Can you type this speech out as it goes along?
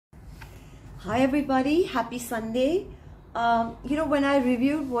Hi everybody, happy Sunday. When I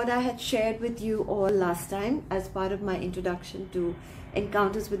reviewed what I had shared with you all last time as part of my introduction to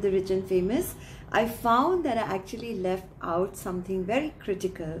Encounters with the Rich and Famous, I found that I actually left out something very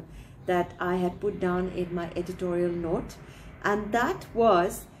critical that I had put down in my editorial note, and that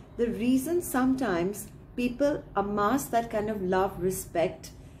was the reason sometimes people amass that kind of love, respect,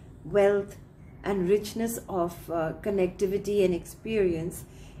 wealth and richness of connectivity and experience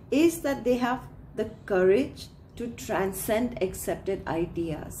is that they have the courage to transcend accepted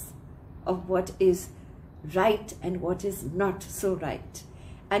ideas of what is right and what is not so right.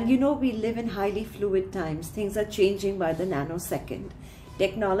 And we live in highly fluid times. Things are changing by the nanosecond.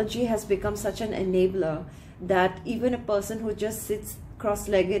 Technology has become such an enabler that even a person who just sits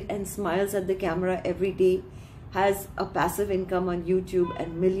cross-legged and smiles at the camera every day has a passive income on YouTube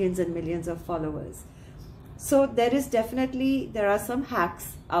and millions of followers. So there are some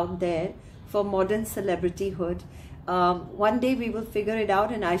hacks out there for modern celebrityhood. One day we will figure it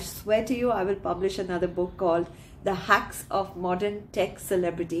out, and I swear to you I will publish another book called The Hacks of Modern Tech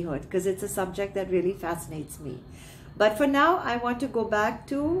Celebrityhood, because it's a subject that really fascinates me. But for now, I want to go back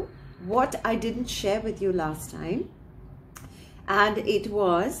to what I didn't share with you last time, and it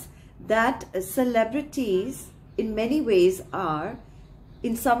was that celebrities in many ways are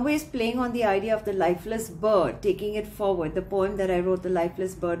in some ways playing on the idea of the lifeless bird, taking it forward. The poem that I wrote, The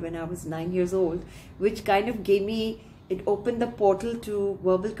Lifeless Bird, when I was 9 years old, which kind of it opened the portal to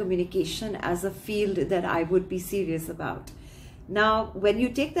verbal communication as a field that I would be serious about. Now, when you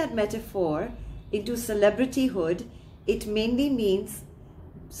take that metaphor into celebrityhood, it mainly means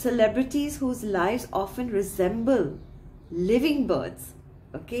celebrities whose lives often resemble living birds,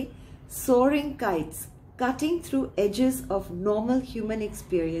 okay? Soaring kites, cutting through edges of normal human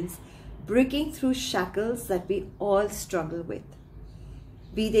experience, breaking through shackles that we all struggle with,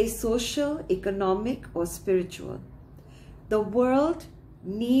 be they social, economic, or spiritual. The world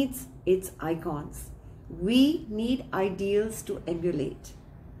needs its icons. We need ideals to emulate.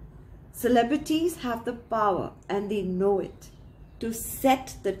 Celebrities have the power, and they know it, to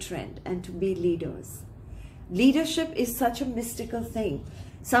set the trend and to be leaders. Leadership is such a mystical thing.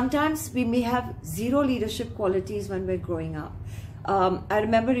 Sometimes we may have zero leadership qualities when we're growing up. I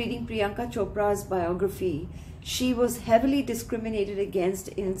remember reading Priyanka Chopra's biography. She was heavily discriminated against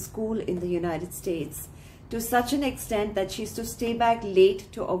in school in the United States, to such an extent that she used to stay back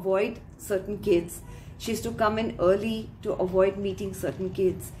late to avoid certain kids. She used to come in early to avoid meeting certain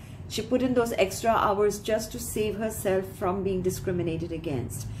kids. She put in those extra hours just to save herself from being discriminated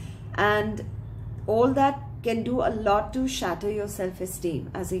against. And all that can do a lot to shatter your self-esteem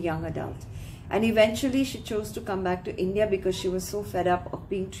as a young adult. And eventually she chose to come back to India because she was so fed up of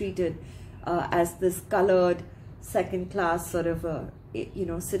being treated as this colored second-class sort of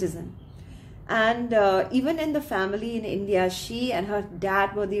citizen. And even in the family in India, she and her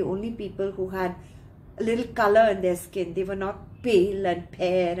dad were the only people who had a little color in their skin. They were not pale and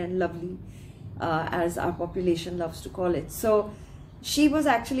fair and lovely, as our population loves to call it. So she was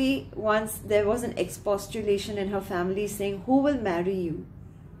actually, once there was an expostulation in her family saying, who will marry you?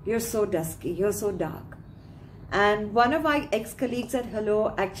 You're so dusky, you're so dark. And one of my ex-colleagues at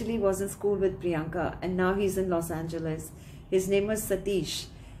Hello actually was in school with Priyanka, and now he's in Los Angeles. His name was Satish.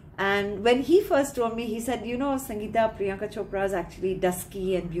 And when he first told me, he said, Sangeeta, Priyanka Chopra is actually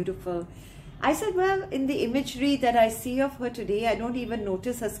dusky and beautiful. I said, well, in the imagery that I see of her today, I don't even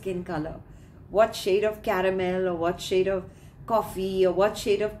notice her skin color. What shade of caramel or what shade of coffee or what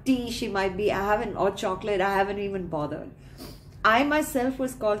shade of tea she might be, or chocolate, I haven't even bothered. I myself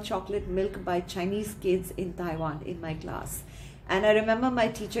was called chocolate milk by Chinese kids in Taiwan in my class. And I remember my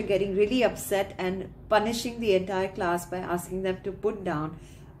teacher getting really upset and punishing the entire class by asking them to put down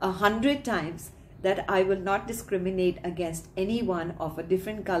 100 times that I will not discriminate against anyone of a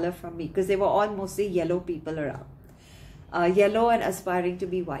different color from me, because they were all mostly yellow people around. Yellow and aspiring to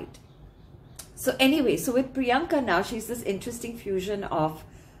be white. So anyway, so with Priyanka now, she's this interesting fusion of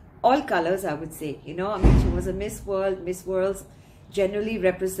all colors, I would say. She was a Miss World. Miss Worlds generally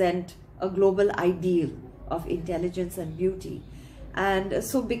represent a global ideal of intelligence and beauty. And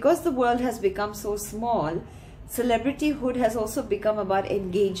so because the world has become so small, celebrityhood has also become about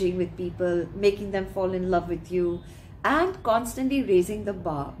engaging with people, making them fall in love with you, and constantly raising the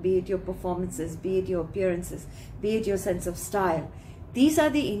bar, be it your performances, be it your appearances, be it your sense of style. These are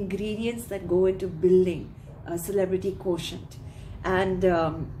the ingredients that go into building a celebrity quotient. And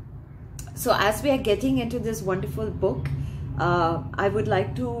so as we are getting into this wonderful book, I would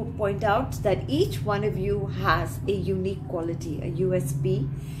like to point out that each one of you has a unique quality, a USP,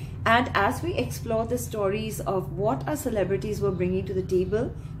 And as we explore the stories of what our celebrities were bringing to the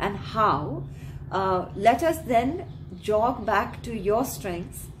table and how, let us then jog back to your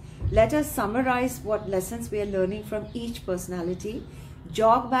strengths. Let us summarize what lessons we are learning from each personality.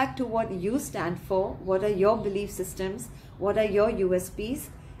 Jog back to what you stand for, what are your belief systems, what are your USPs,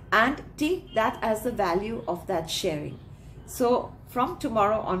 and take that as the value of that sharing. So from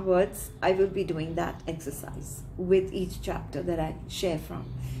tomorrow onwards, I will be doing that exercise with each chapter that I share from.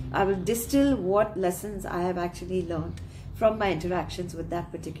 I will distill what lessons I have actually learned from my interactions with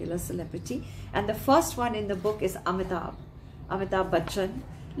that particular celebrity. And the first one in the book is Amitabh Bachchan.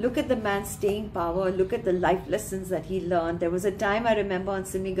 Look at the man's staying power. Look at the life lessons that he learned. There was a time I remember on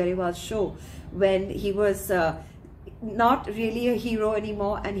Simi Garewal's show when he was not really a hero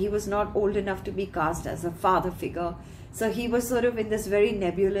anymore, and he was not old enough to be cast as a father figure. So he was sort of in this very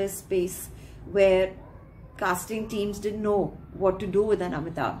nebulous space where casting teams didn't know what to do with an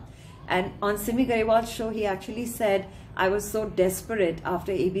Amitabh. And on Simi Garewal's show, he actually said, I was so desperate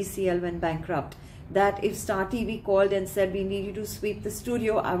after ABCL went bankrupt that if Star TV called and said, we need you to sweep the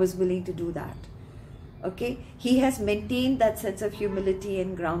studio, I was willing to do that. Okay, he has maintained that sense of humility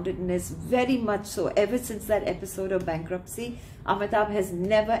and groundedness very much so. Ever since that episode of bankruptcy, Amitabh has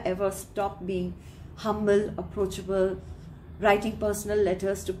never ever stopped being humble, approachable, writing personal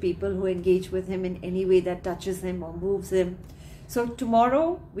letters to people who engage with him in any way that touches him or moves him. So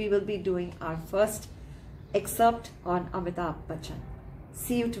tomorrow we will be doing our first excerpt on Amitabh Bachchan.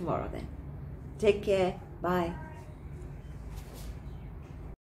 See you tomorrow then. Take care. Bye.